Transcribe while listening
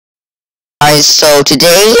guys, so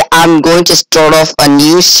today I'm going to start off a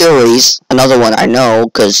new series, another one I know,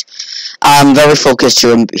 because I'm very focused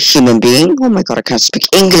human being. Oh my god, I can't speak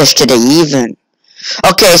English today even.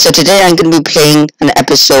 Okay, so today I'm going to be playing an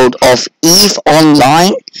episode of EVE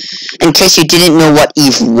Online. In case you didn't know what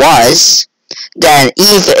EVE was, then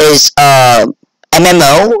EVE is a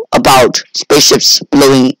MMO about spaceships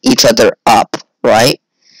blowing each other up, right?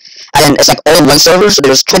 And it's like all in one server, so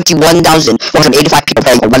there's 21,185 people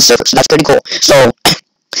playing on one server, so that's pretty cool. So,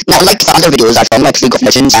 now like the other videos I've done, like League of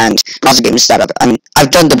Legends and browser games that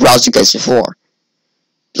I've done the browser games before.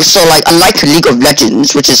 So like, unlike League of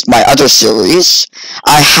Legends, which is my other series,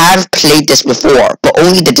 I have played this before, but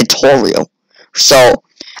only the tutorial. So,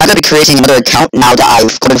 I'm going to be creating another account now that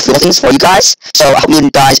I've got a few things for you guys, so I hope you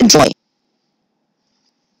guys enjoy.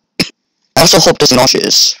 I also hope this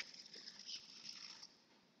nauseous.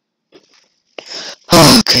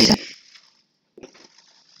 Okay then.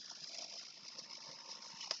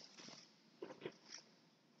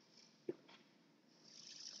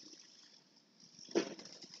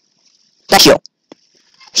 Thank you.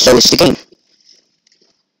 So it's the game.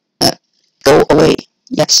 Go away.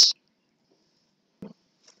 Yes.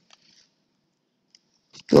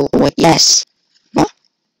 Go away. Yes. Huh?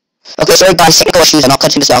 Okay, sorry guys, technical issues. I'm not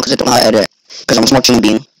cutting this out because I don't know how to edit it. Because I'm a smart human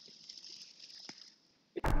being.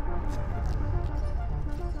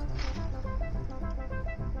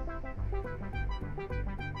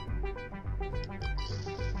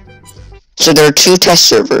 So there are two test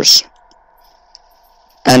servers.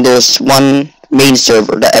 And there's one main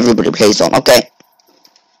server that everybody plays on. Okay.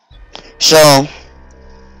 So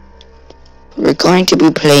we're going to be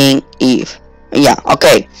playing EVE. Yeah,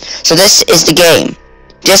 okay. So this is the game.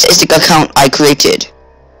 This is the account I created.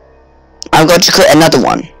 I'm going to create another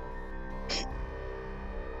one.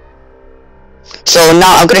 So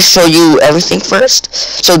now I'm going to show you everything first.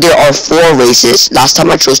 So there are 4 races. Last time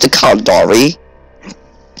I chose the Caldari.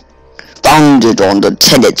 Founded on the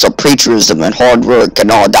tenets of patriotism and hard work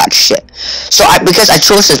and all that shit. So because I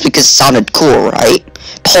chose this because it sounded cool, right?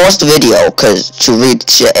 Pause the video to read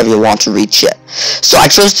shit if you want to read shit. So I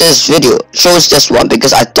chose this one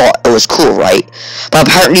because I thought it was cool, right? But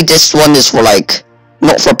apparently this one is for like,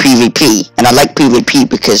 not for PvP. And I like PvP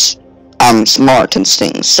because I'm smart and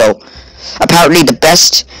things. So apparently the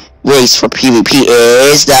best race for PvP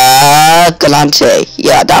is the Galante.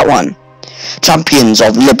 Yeah, that one. Champions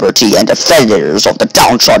of liberty and defenders of the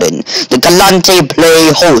downtrodden, the Galante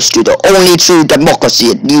play host to the only true democracy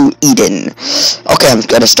at New Eden. Okay, I'm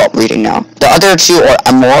gonna stop reading now. The other 2 are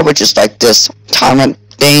Amor, which is like this talent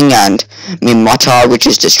thing, and Mimata, which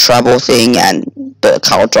is this travel thing, and the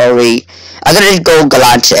Caldari. I'm gonna go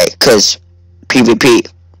Galante, cause PvP.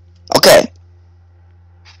 Okay.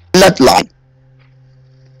 Bloodline.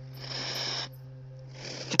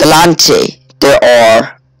 Galante. There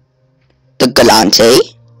are the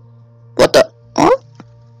Galante. What the? Huh?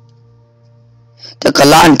 The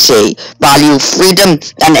Galante value freedom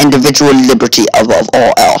and individual liberty above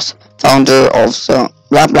all else. Founder of the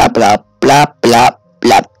blah blah blah blah blah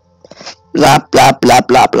blah blah blah blah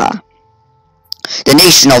blah blah. The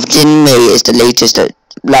nation of Jinmei is the latest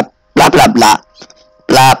blah blah blah blah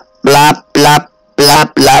blah blah blah blah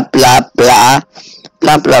blah blah blah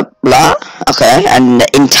blah blah blah. Okay, and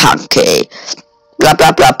Intake. Blah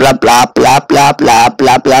blah blah blah blah blah blah blah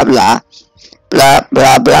blah blah blah blah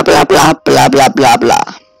blah blah blah blah blah blah blah blah.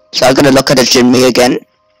 So I'm gonna look at the Jinmei again,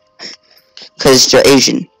 cause they're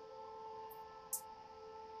Asian.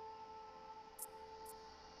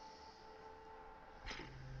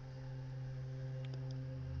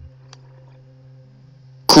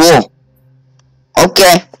 Cool.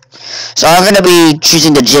 Okay. So I'm gonna be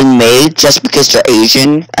choosing the Jinmei just because they're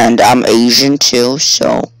Asian, and I'm Asian too,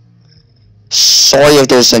 so. Sorry if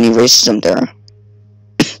there's any racism there.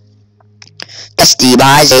 That's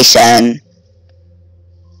demonization.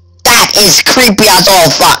 That is creepy as all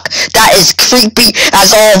fuck. That is creepy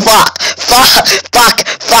as all fuck.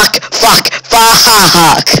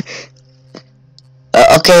 Fuck.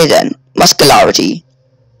 Okay then. Muscularity.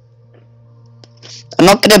 I'm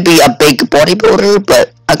not gonna be a big bodybuilder,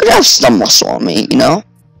 but I'm gonna have some muscle on me, you know?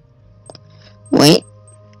 Wait.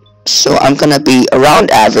 So I'm gonna be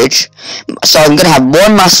around average. So I'm gonna have more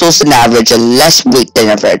muscles than average and less weight than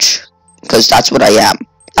average. Because that's what I am.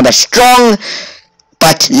 I'm a strong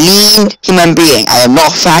but lean human being. I am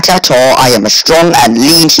not fat at all. I am a strong and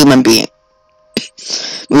lean human being.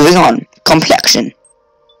 Moving on. Complexion.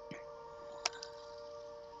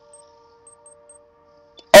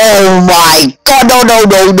 Oh my god, no.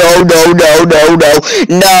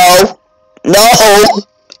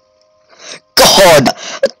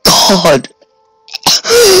 God.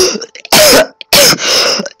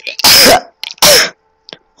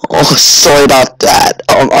 Oh, sorry about that.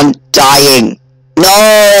 I'm dying.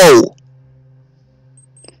 No!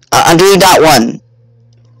 I'm doing that one.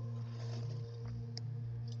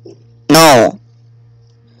 No.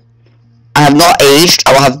 I have not aged.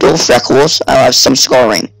 I will have no freckles. I will have some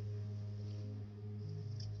scarring.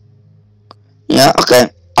 Yeah,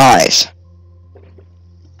 okay. Eyes.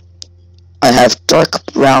 I have dark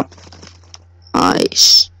brown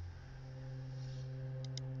eyes.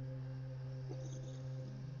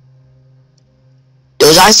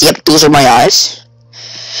 Those eyes? Yep, those are my eyes.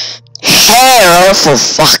 Hair, for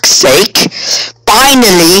fuck's sake.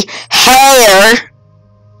 Finally, hair.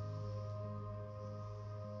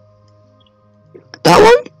 That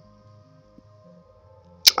one?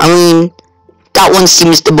 I mean, that one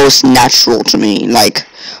seems the most natural to me. Like,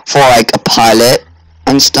 for like a pilot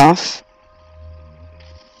and stuff.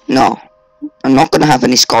 No, I'm not gonna have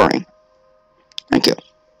any scarring. Thank you.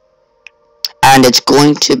 And it's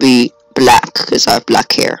going to be black, because I have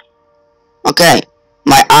black hair. Okay,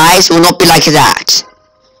 my eyes will not be like that.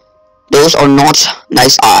 Those are not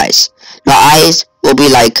nice eyes. My eyes will be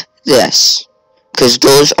like this, because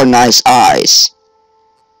those are nice eyes.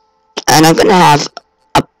 And I'm gonna have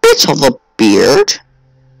a bit of a beard.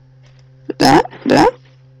 That?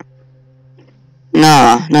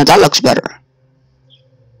 No, that looks better.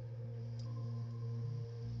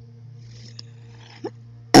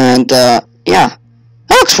 And, yeah,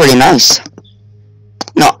 that looks pretty nice.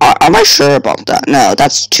 No, am I sure about that? No,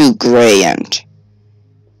 that's too gray and...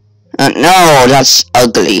 no, that's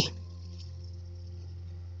ugly.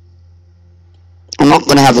 I'm not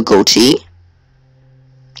gonna have a goatee.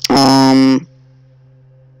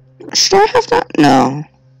 Should I have that? No.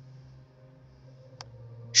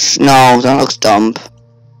 No, that looks dumb.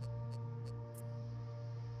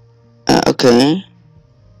 Okay.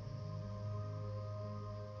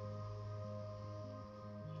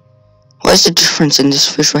 What is the difference in this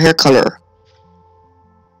facial hair color?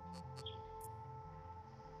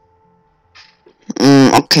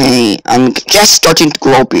 Okay, I'm just starting to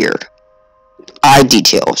grow a beard. Eye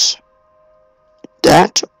details.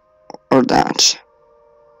 That or that?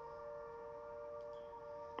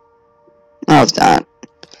 None of that.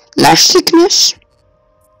 Lash thickness?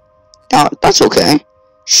 Oh, that's okay.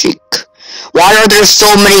 Chic. Why are there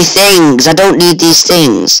so many things? I don't need these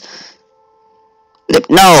things.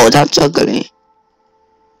 No, that's ugly.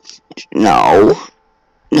 No.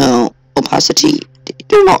 Opacity.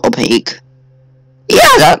 They're not opaque.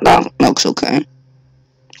 Yeah, that looks okay.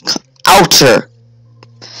 Outer.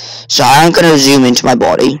 So I'm gonna zoom into my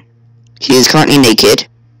body. He is currently naked.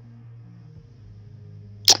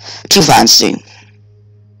 Too fancy.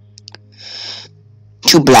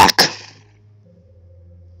 Too black.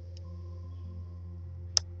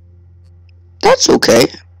 That's okay.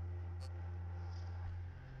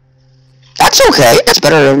 That's okay. That's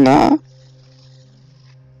better than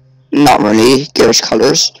not really garish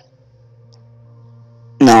colors.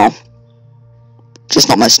 No. Just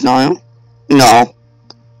not my style. No.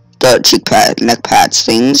 The cheek pad, neck pads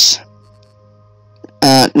things.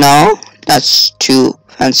 No. That's too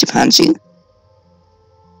fancy.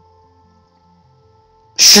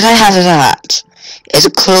 Should I have that? It's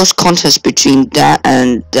a close contest between that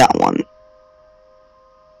and that one.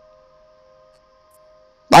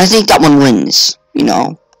 But I think that one wins, you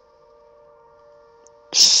know.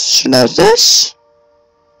 Should I have this?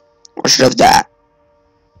 Or should I have that?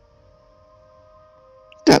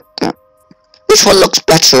 That. Which one looks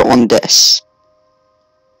better on this?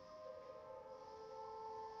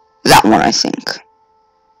 That one, I think.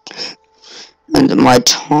 And my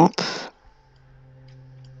top.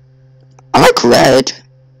 I like red.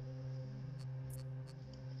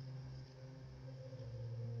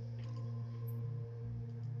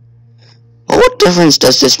 But what difference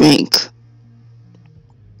does this make?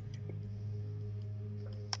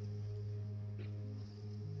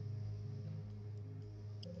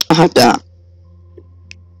 I have that.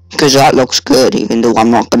 Because that looks good, even though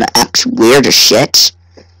I'm not gonna act weird as shit.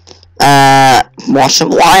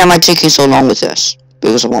 Why am I taking so long with this?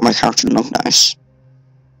 Because I want my character to look nice.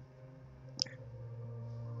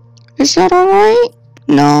 Is that alright?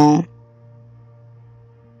 No.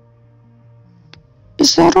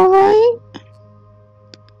 Is that alright?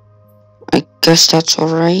 I guess that's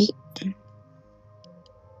alright.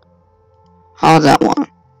 How that one?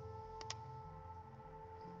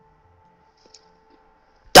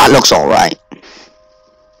 That looks alright.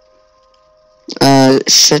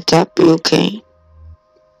 Should that be okay?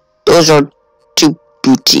 Those are too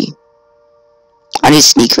booty. I need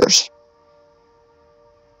sneakers.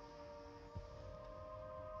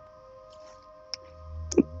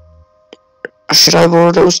 Should I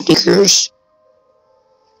wear those sneakers?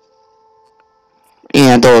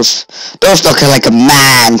 Yeah, those look like a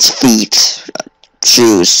man's feet.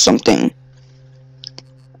 Shoes, something.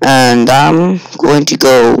 And I'm going to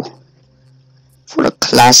go for the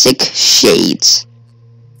classic shades.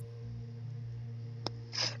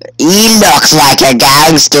 He looks like a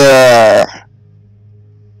gangster.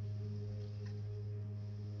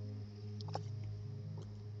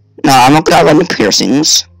 No, I'm not gonna have any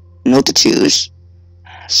piercings. No tattoos.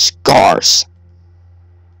 Scars.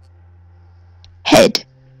 Head.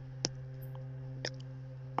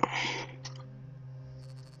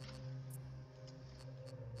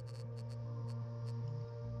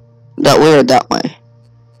 That way or that way?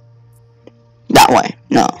 That way,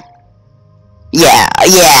 no. Yeah,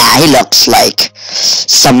 he looks like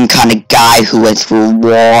some kind of guy who went through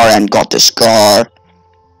war and got the scar.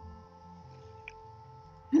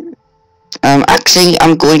 Actually,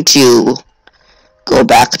 I'm going to go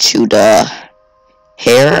back to the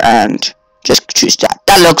hair and just choose that.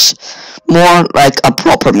 That looks more like a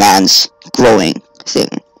proper man's growing thing.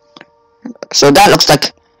 So that looks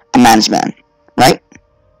like a man's man, right?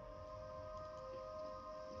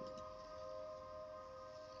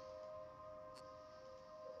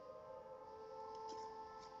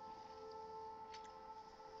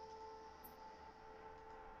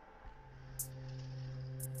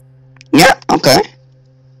 Yeah, okay.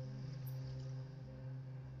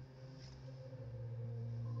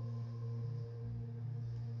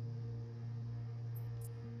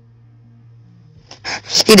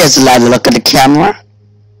 He doesn't like to look at the camera.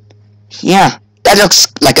 Yeah, that looks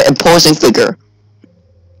like an imposing figure.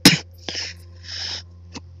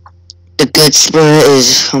 The good spirit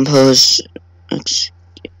is composed.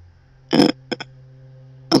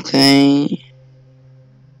 Okay.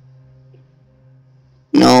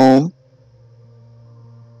 No.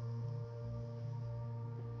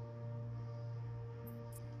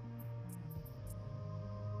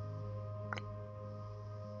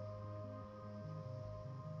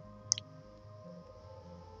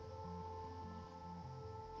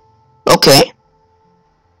 Okay.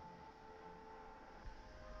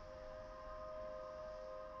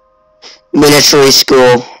 Military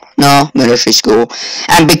school. No, military school.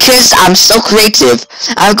 And because I'm so creative,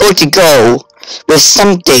 I'm going to go with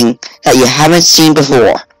something that you haven't seen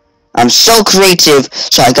before. I'm so creative,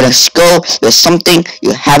 so I'm gonna go with something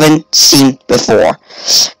you haven't seen before.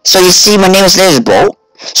 So you see, my name is Laserbolt.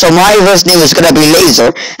 So my first name is gonna be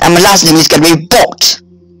Laser, and my last name is gonna be Bolt.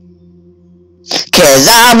 Cause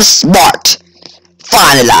I'm smart.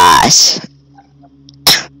 Finalize.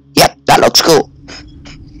 Yep, that looks cool.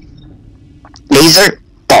 Laser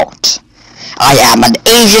Bolt. I am an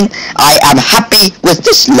Asian. I am happy with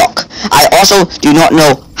this look. I also do not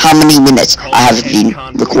know how many minutes I have been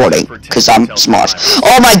recording, because I'm smart.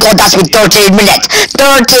 Oh my god, that's been 13 minutes!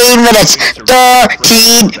 13 minutes!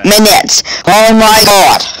 13 minutes! Oh my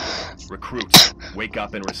god! Recruit, wake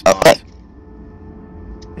up and respond. Okay.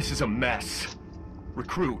 This is a mess.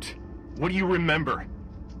 Recruit, what do you remember?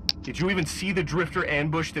 Did you even see the drifter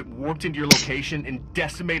ambush that warped into your location and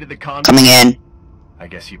decimated the convoy? Coming in. I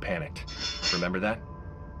guess you panicked. Remember that?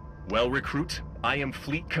 Well, Recruit, I am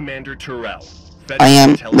Fleet Commander Terrell. I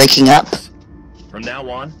am waking up. From now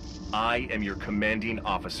on, I am your commanding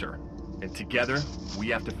officer. And together, we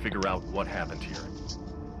have to figure out what happened here.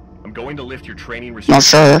 I'm going to lift your training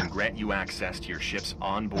restrictions and grant you access to your ship's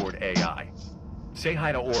onboard AI. Say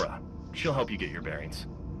hi to Aura. She'll help you get your bearings.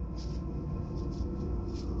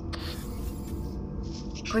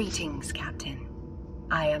 Greetings, Captain.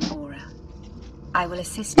 I am Aura. I will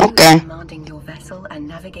assist you in commanding your vessel and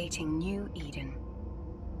navigating New Eden.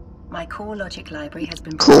 My core logic library has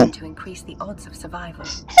been proven to increase the odds of survival.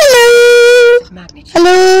 Hello! Magnitude.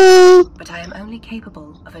 Hello! But I am only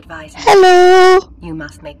capable of advising. Hello! You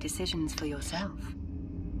must make decisions for yourself.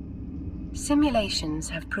 Simulations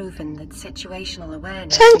have proven that situational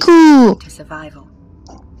awareness is key to survival.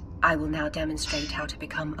 I will now demonstrate how to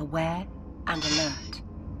become aware and alert.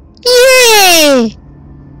 Yay!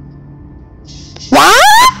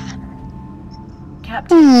 What?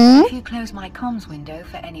 Captain, if you close my comms window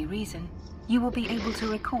for any reason, you will be able to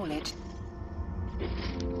recall it.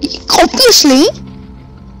 Obviously.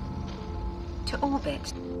 To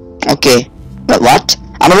orbit. Okay. But what?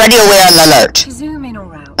 I'm already aware and alert. To zoom in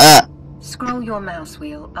or out. Scroll your mouse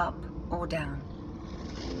wheel up or down.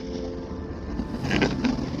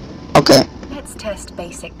 Okay. Let's test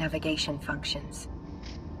basic navigation functions.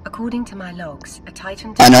 According to my logs, a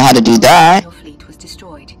Titan I know how to do that. Your fleet was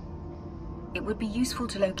destroyed. It would be useful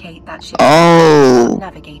to locate that ship Oh.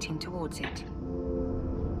 navigating towards it.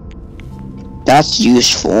 That's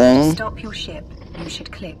useful. To stop your ship, you should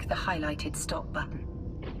click the highlighted stop button.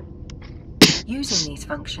 Using these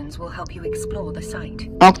functions will help you explore the site.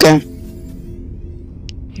 Okay.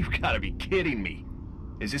 You've got to be kidding me.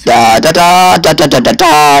 Is this da da da da da da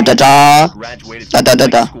da da da graduated da da da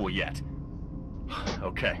da school yet?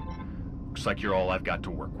 Okay. Looks like you're all I've got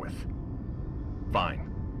to work with. Fine.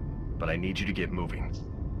 But I need you to get moving.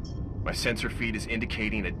 My sensor feed is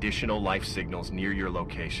indicating additional life signals near your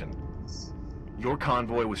location. Your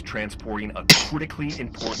convoy was transporting a critically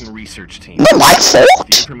important research team. Not my fault. If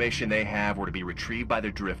the information they have were to be retrieved by the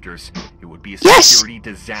drifters, it would be a security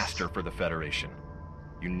disaster for the Federation.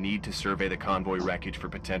 You need to survey the convoy wreckage for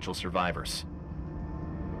potential survivors.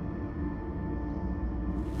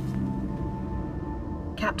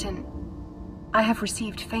 Captain, I have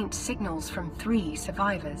received faint signals from 3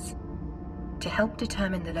 survivors. To help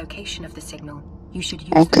determine the location of the signal, you should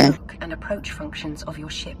use the look and approach functions of your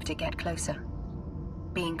ship to get closer.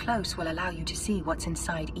 Being close will allow you to see what's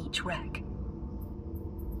inside each wreck.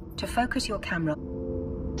 To focus your camera...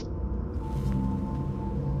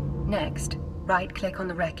 Next, right-click on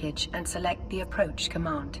the wreckage and select the approach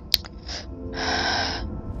command.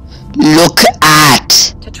 Look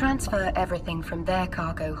at! To transfer everything from their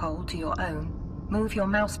cargo hold to your own, move your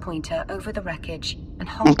mouse pointer over the wreckage and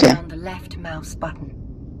hold down the left mouse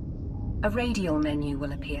button. A radial menu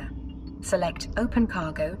will appear. Select Open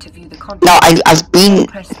Cargo to view the content. Now, I've been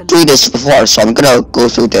through this before, so I'm gonna go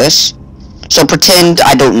through this. So pretend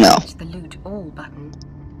I don't know. The Loot All button.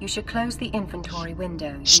 You should close the inventory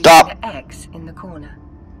window using the X in the corner.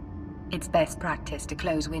 It's best practice to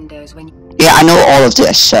close windows when you... Yeah, I know all of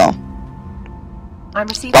this, so...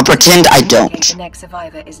 But pretend I don't. The next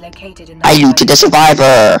survivor is located in the I looted the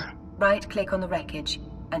survivor. Right-click on the wreckage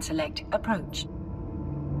and select Approach.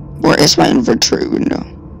 Where is my inventory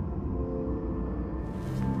window?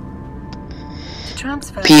 To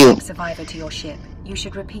transfer the next survivor to your ship, you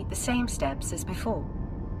should repeat the same steps as before.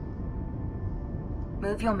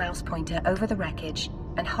 Move your mouse pointer over the wreckage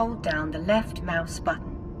and hold down the left mouse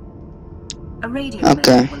button. A radio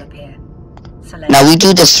menu will appear. Select now we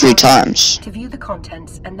do this 3 times. To view the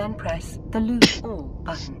contents and then press the Loot All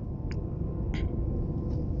button.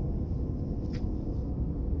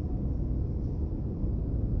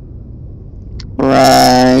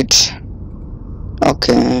 Right.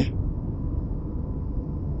 Okay.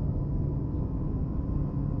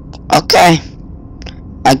 Okay.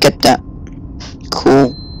 I get that.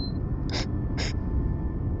 Cool.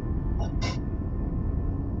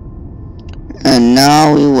 And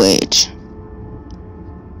now we wait.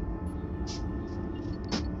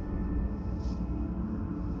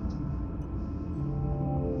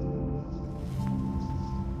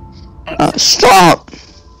 Stop!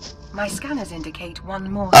 My scanners indicate one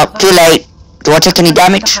more. Oh, too late. Do I take any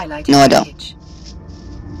damage? No, I don't.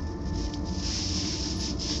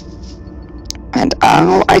 And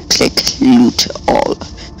now I click Loot All.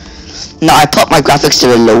 Now I put my graphics to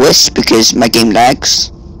the lowest because my game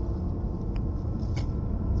lags.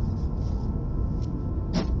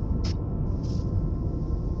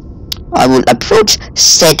 I will approach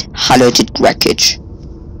said highlighted wreckage.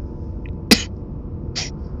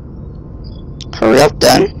 Hurry up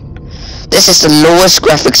then. This is the lowest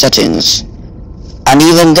graphic settings. And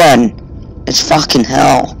even then, it's fucking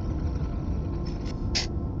hell.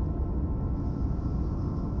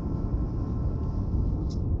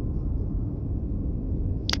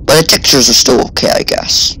 But the textures are still okay, I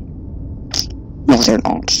guess. No, they're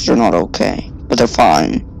not. They're not okay. But they're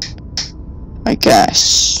fine. I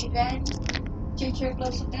guess.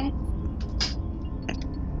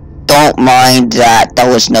 Don't mind that. That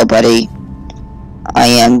was nobody. I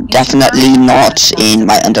am definitely not in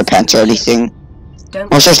my underpants or anything.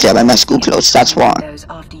 Oh, seriously, I'm in my school clothes, that's why.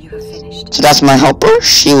 So that's my helper.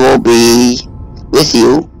 She will be with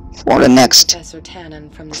you for the next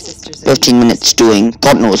 15 minutes doing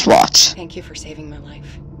God knows what. Thank you for saving my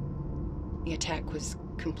life. The attack was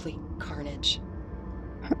complete carnage.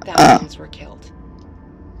 Thousands were killed.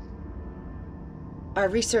 Our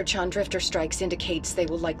research on drifter strikes indicates they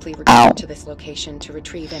will likely return to this location to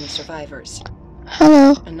retrieve any survivors.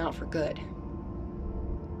 Hello. And not for good.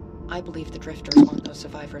 I believe the drifters want those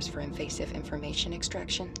survivors for invasive information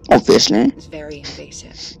extraction. Obviously. It's very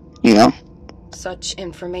invasive. You know? Such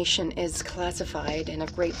information is classified and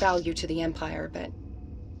of great value to the Empire, but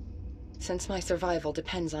since my survival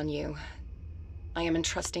depends on you, I am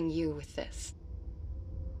entrusting you with this.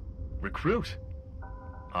 Recruit?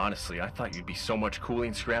 Honestly, I thought you'd be so much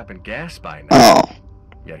cooling scrap and gas by now. Oh.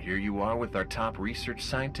 Yeah, here you are with our top research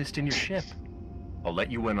scientist in your ship. I'll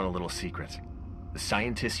let you in on a little secret. The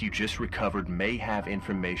scientists you just recovered may have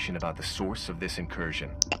information about the source of this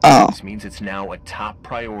incursion. Oh. This means it's now a top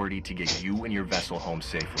priority to get you and your vessel home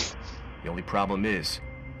safely. The only problem is,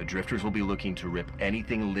 the drifters will be looking to rip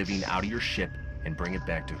anything living out of your ship and bring it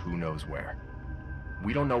back to who knows where.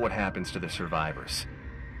 We don't know what happens to the survivors,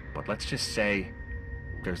 but let's just say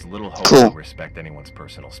there's little hope to respect anyone's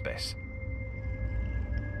personal space.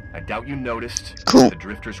 I doubt you noticed the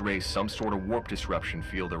drifters raised some sort of warp disruption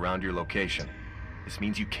field around your location. This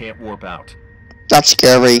means you can't warp out. That's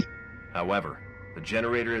scary. However, the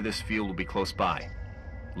generator of this field will be close by.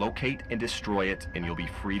 Locate and destroy it, and you'll be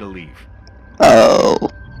free to leave. Oh.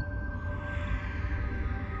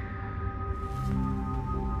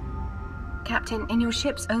 Captain, in your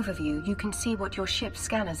ship's overview, you can see what your ship's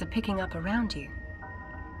scanners are picking up around you.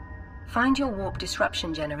 Find your warp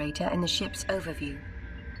disruption generator in the ship's overview.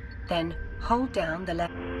 Then, hold down the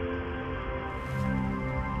left...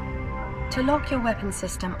 To lock your weapon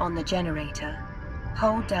system on the generator,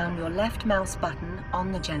 hold down your left mouse button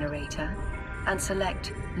on the generator and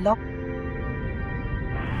select Lock.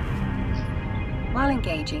 While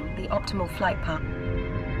engaging the optimal flight path.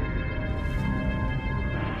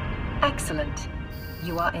 Excellent.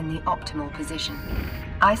 You are in the optimal position.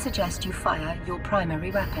 I suggest you fire your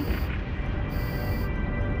primary weapon.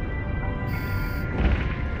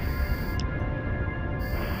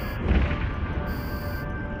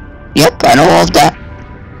 Yep, I know all of that.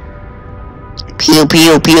 Pew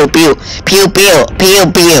pew pew pew pew pew pew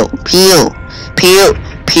pew pew pew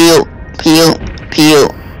pew pew pew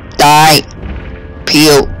die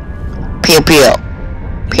pew pew pew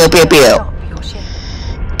pew pew pew pew pew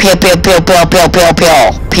pew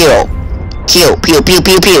pew pew pew pew pew pew pew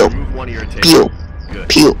pew pew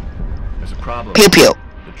pew There's a problem. Pew pew.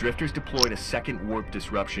 The drifters deployed a second warp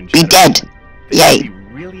disruption. Be dead. Yay. Be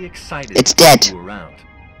really excited. It's dead. Around.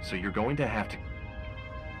 So you're going to have to.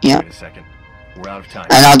 Yeah. Wait a second. We're out of time.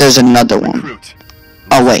 And now there's another one. Recruit.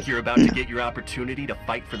 Oh wait. You're about to get your opportunity to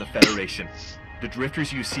fight for the Federation. The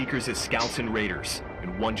drifters use seekers as scouts and raiders,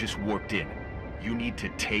 and one just warped in. You need to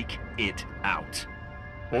take it out.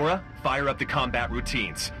 Aura, fire up the combat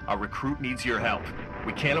routines. Our recruit needs your help.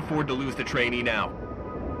 We can't afford to lose the trainee now.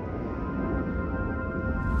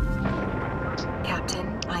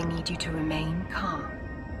 Captain, I need you to remain calm.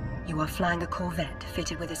 You are flying a corvette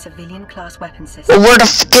fitted with a civilian-class weapon system. Well, where the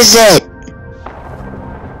f*** is it?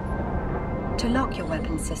 To lock your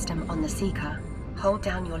weapon system on the Seeker, hold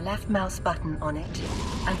down your left mouse button on it,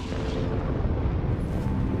 and...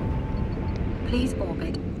 Please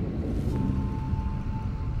orbit.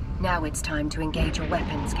 Now it's time to engage your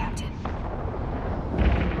weapons, Captain.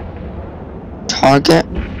 Target.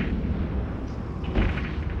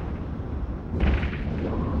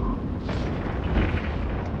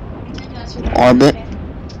 Orbit.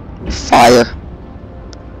 Fire.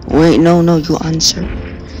 Wait, no, you answer.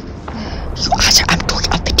 You answer, I'm doing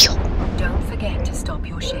a video. Don't forget to stop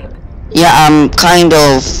your ship. Yeah, I'm kind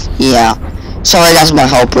of, yeah. Sorry, that's my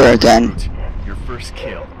helper again. Your first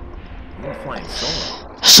kill. You're flying solo.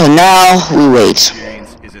 So now, we wait.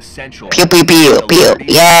 Pew pew pew pew,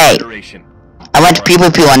 yay! I went to pew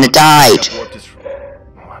pew pew and it died.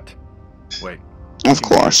 What? Wait. Of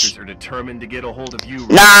course. Are determined to get a hold of you.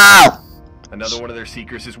 No! Another one of their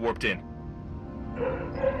seekers is warped in.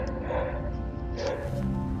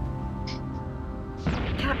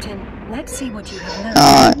 Captain, let's see what you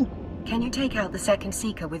have learned. Can you take out the second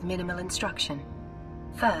Seeker with minimal instruction?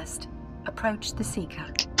 First, approach the Seeker.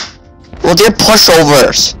 Well, they're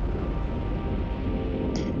pushovers.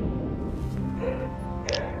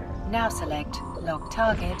 Now select lock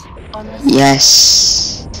target on the...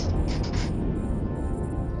 Yes.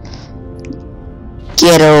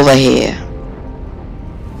 Get over here.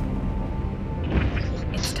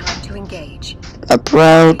 It's time to engage.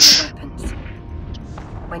 Approach.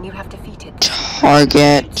 When you have defeated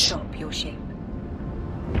target. Stop your ship.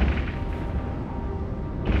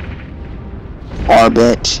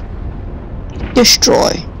 Orbit.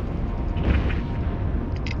 Destroy.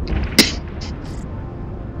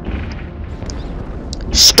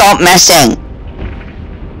 Stop messing.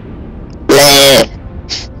 Bleh.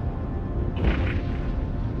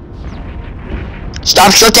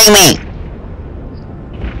 Stop shooting me.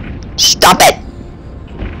 Stop it.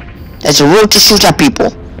 There's a rule to shoot at people.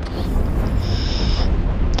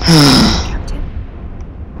 Captain,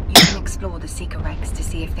 you can explore the Seeker wrecks to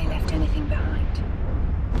see if they left anything behind.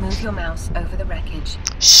 Move your mouse over the wreckage.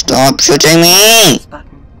 Stop shooting me.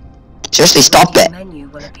 Seriously, stop it. Menu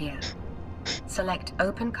will appear. Select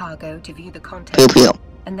Open Cargo to view the content, pew, pew.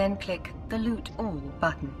 And then click the Loot All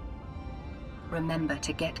button. Remember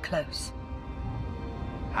to get close.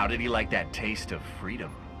 How did he like that taste of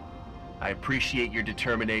freedom? I appreciate your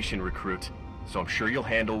determination, recruit, so I'm sure you'll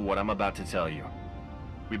handle what I'm about to tell you.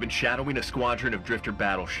 We've been shadowing a squadron of drifter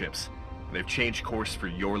battleships. They've changed course for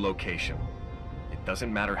your location. It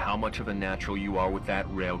doesn't matter how much of a natural you are with that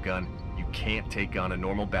railgun, you can't take on a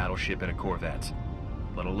normal battleship in a Corvette.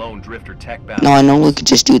 Let alone drifter tech battleships. No, I know we could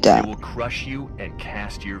just do that. It will crush you and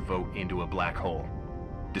cast your vote into a black hole.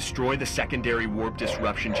 Destroy the secondary warp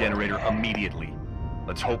disruption generator immediately.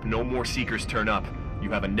 Let's hope no more Seekers turn up. You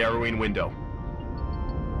have a narrowing window.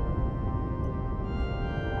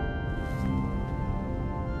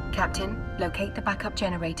 Captain, locate the backup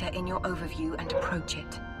generator in your overview and approach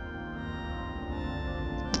it.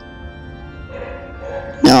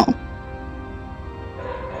 No.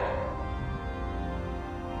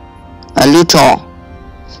 Luthor,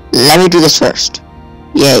 let me do this first.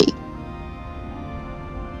 Yay.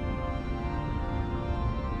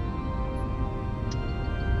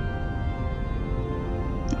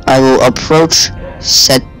 I will approach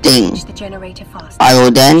settings. I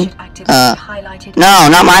will then, no,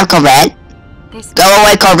 not my Corvette. Go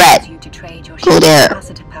away, Corvette. Go there.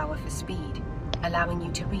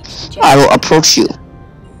 I will approach you.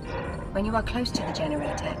 When you are close to the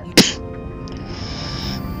generator,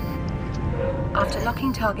 after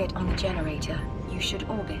locking target on the generator, you should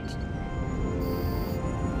orbit.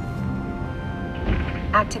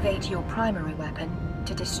 Activate your primary weapon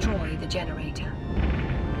to destroy the generator.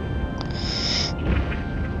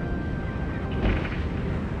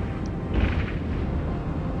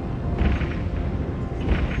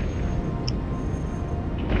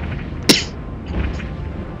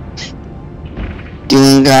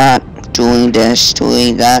 Doing that, doing this,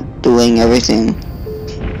 doing that, doing everything.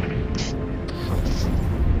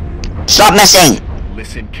 Stop messing!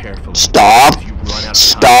 Listen carefully. Stop!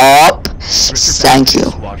 Stop! Thank you.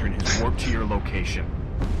 Squadron has warped to your location.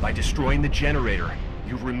 By destroying the generator,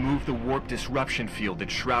 you've removed the warp disruption field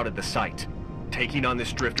that shrouded the site. Taking on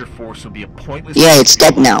this drifter force will be a pointless. Yeah, it's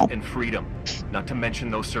dead now. And freedom, not to mention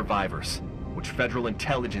those survivors, which Federal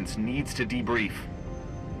intelligence needs to debrief.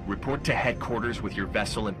 Report to headquarters with your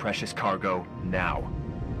vessel and precious cargo now.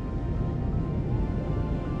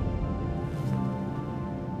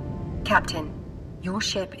 Captain, your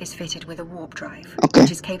ship is fitted with a warp drive, okay,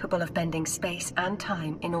 which is capable of bending space and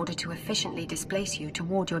time in order to efficiently displace you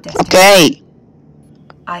toward your destination. Okay.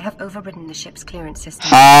 I have overridden the ship's clearance system.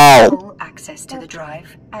 How? Full access to the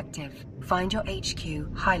drive active. Find your HQ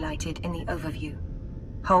highlighted in the overview.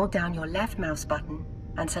 Hold down your left mouse button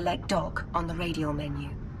and select Dock on the radial menu.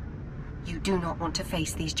 You do not want to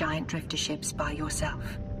face these giant drifter ships by yourself.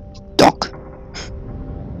 Dock.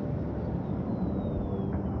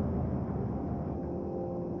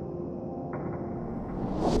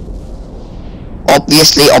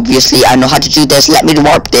 Obviously, I know how to do this. Let me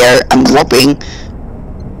warp there. I'm warping.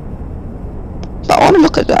 But I want to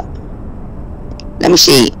look at that. Let me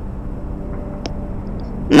see.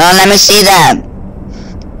 No, let me see them.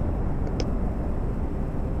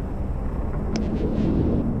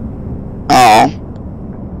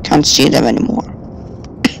 Oh, can't see them anymore.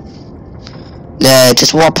 Let's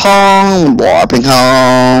just warp home. Warping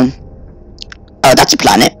home. Oh, that's a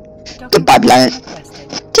planet. Goodbye, planet.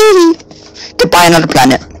 Goodbye, another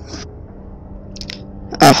planet.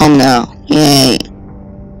 Home now. Yay.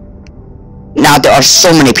 Now there are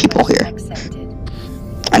so many people here.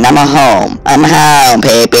 And I'm home. I'm home,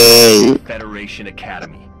 baby. Federation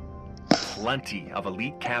Academy. Plenty of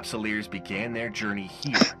elite capsuleers began their journey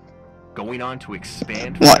here, going on to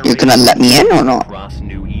expand. What, you're gonna let me in or not? Across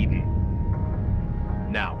New Eden.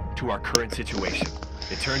 Now, to our current situation.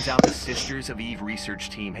 It turns out the Sisters of Eve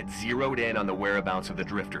research team had zeroed in on the whereabouts of the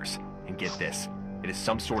drifters. And get this, it is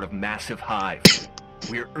some sort of massive hive.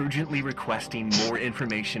 We are urgently requesting more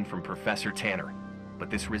information from Professor Tanner, but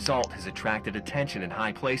this result has attracted attention in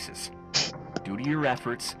high places. Due to your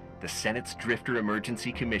efforts, the Senate's Drifter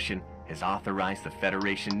Emergency Commission has authorized the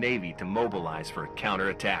Federation Navy to mobilize for a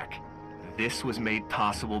counterattack. This was made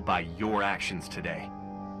possible by your actions today.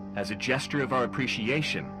 As a gesture of our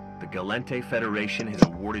appreciation, the Gallente Federation has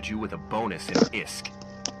awarded you with a bonus in ISK.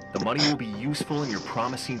 The money will be useful in your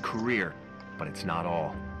promising career, but it's not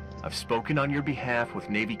all. I've spoken on your behalf with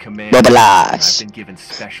Navy Command. I've been given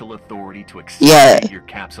special authority to accelerate your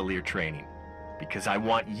capsuleer training, because I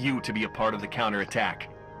want you to be a part of the counterattack.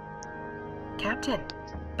 Captain,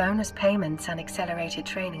 bonus payments and accelerated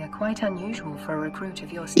training are quite unusual for a recruit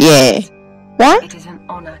of your status. Yeah. What? It is an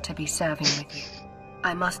honor to be serving with you.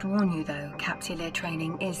 I must warn you though, capsuleer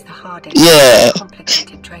training is the hardest and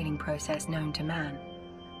complicated training process known to man.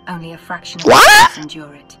 Only a fraction of us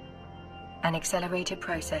endure it. An accelerated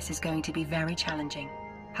process is going to be very challenging.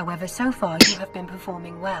 However, so far you have been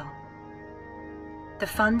performing well. The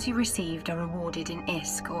funds you received are awarded in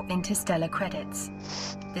ISK or interstellar credits.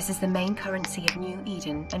 This is the main currency of New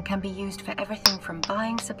Eden and can be used for everything from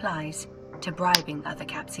buying supplies to bribing other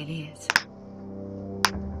Capsuleers.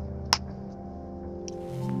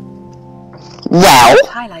 Well,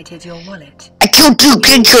 highlighted your wallet. I killed 2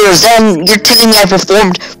 creatures and you're telling me I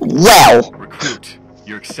performed well. Recruit,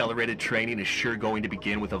 your accelerated training is sure going to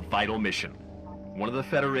begin with a vital mission. One of the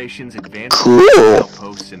Federation's advanced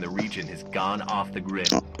outposts in the region has gone off the grid.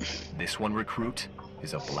 This one, Recruit,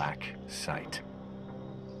 is a black site.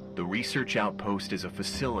 The research outpost is a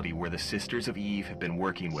facility where the Sisters of Eve have been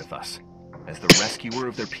working with us. As the rescuer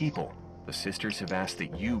of their people, the Sisters have asked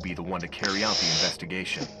that you be the one to carry out the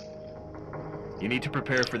investigation. You need to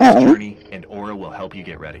prepare for this journey, and Aura will help you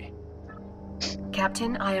get ready.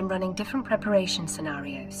 Captain, I am running different preparation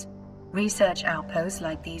scenarios. Research outposts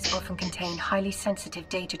like these often contain highly sensitive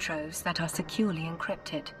data troves that are securely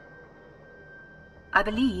encrypted. I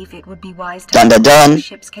believe it would be wise to upgrade the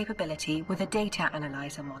ship's capability with a data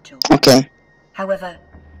analyzer module. Okay. However,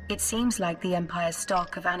 it seems like the Empire's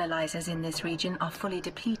stock of analyzers in this region are fully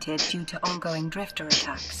depleted due to ongoing drifter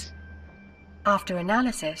attacks. After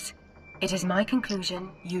analysis, it is my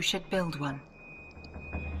conclusion you should build one.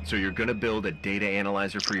 So you're gonna build a data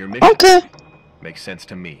analyzer for your mission? Okay. Makes sense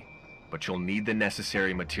to me. But you'll need the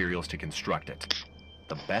necessary materials to construct it.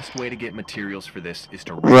 The best way to get materials for this is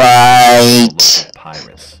to local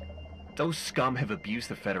pirates. Those scum have abused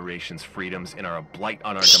the Federation's freedoms and are a blight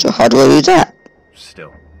on our democracy. So how do I do that?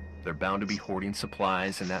 Still, they're bound to be hoarding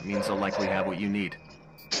supplies, and that means they'll likely have what you need.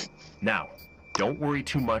 Now, don't worry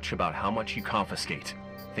too much about how much you confiscate.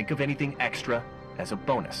 Think of anything extra as a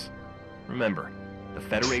bonus. Remember, the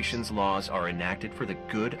Federation's laws are enacted for the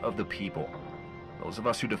good of the people. Those of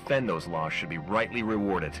us who defend those laws should be rightly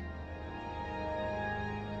rewarded.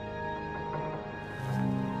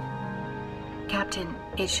 Captain,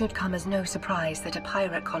 it should come as no surprise that a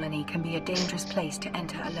pirate colony can be a dangerous place to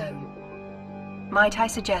enter alone. Might I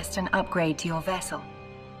suggest an upgrade to your vessel?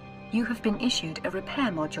 You have been issued a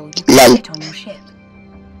repair module you can fit on your ship.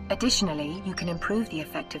 Additionally, you can improve the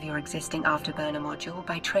effect of your existing afterburner module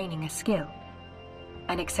by training a skill.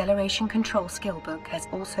 An acceleration control skill book has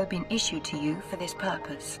also been issued to you for this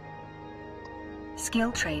purpose.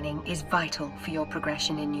 Skill training is vital for your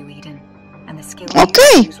progression in New Eden, and the skill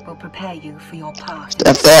you use will prepare you for your path. The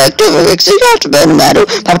effect of an afterburner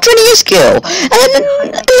module by training a skill, and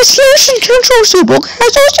an acceleration control skill book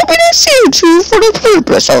has also been issued to you for the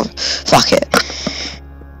purpose of... Fuck it.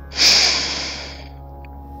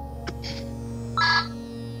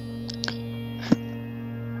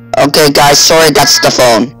 Okay guys, sorry, that's the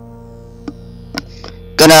phone.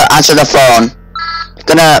 Gonna answer the phone.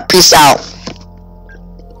 Gonna peace out.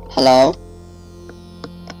 Hello?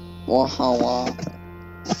 How?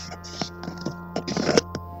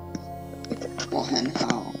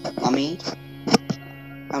 Mommy?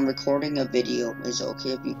 I'm recording a video. Is it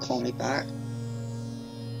okay if you call me back?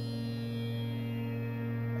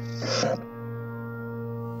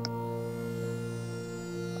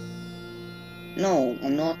 No,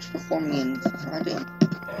 I'm not performing in Friday.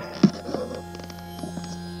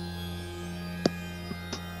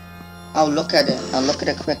 I'll look at it. I'll look at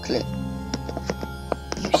it quickly.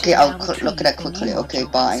 Okay, I'll look at it quickly. Okay,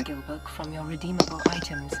 bye.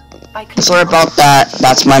 Sorry about that.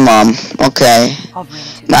 That's my mom. Okay.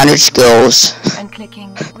 Manage skills. And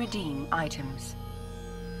clicking redeem items.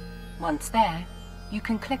 Once there, you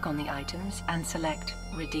can click on the items and select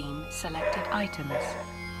redeem selected items.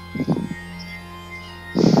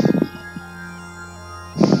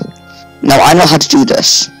 Now I know how to do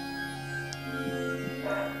this.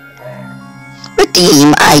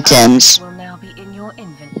 Redeem items. Will now be in your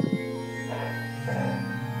inventory.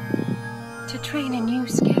 To train a new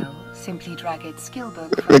skill, simply drag its skill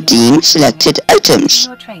book from redeem selected items.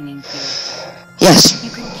 Your training field. Yes.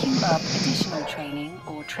 You can queue up additional training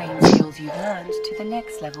or train skills you've learned to the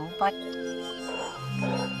next level by...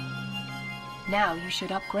 Now you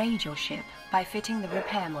should upgrade your ship by fitting the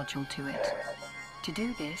repair module to it. To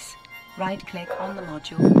do this, right-click on the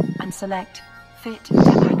module and select Fit to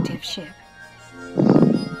Active Ship.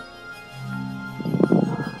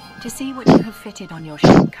 To see what you have fitted on your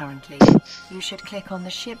ship currently, you should click on the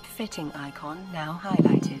ship fitting icon now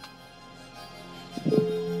highlighted.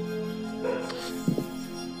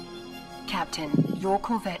 Captain, your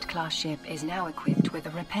Corvette-class ship is now equipped with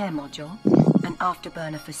a repair module, an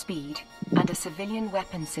afterburner for speed, and a civilian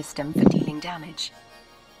weapon system for dealing damage.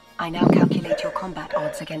 I now calculate your combat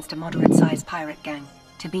odds against a moderate-sized pirate gang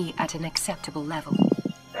to be at an acceptable level.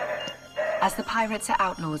 As the pirates are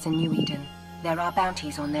outlaws in New Eden, There are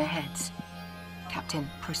bounties on their heads. Captain,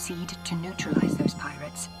 proceed to neutralize those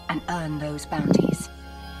pirates and earn those bounties.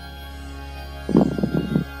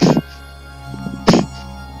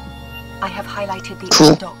 I have highlighted the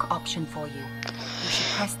undock option for you. You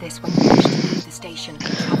should press this when you wish to leave the station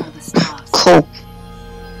and travel the stars. Cool.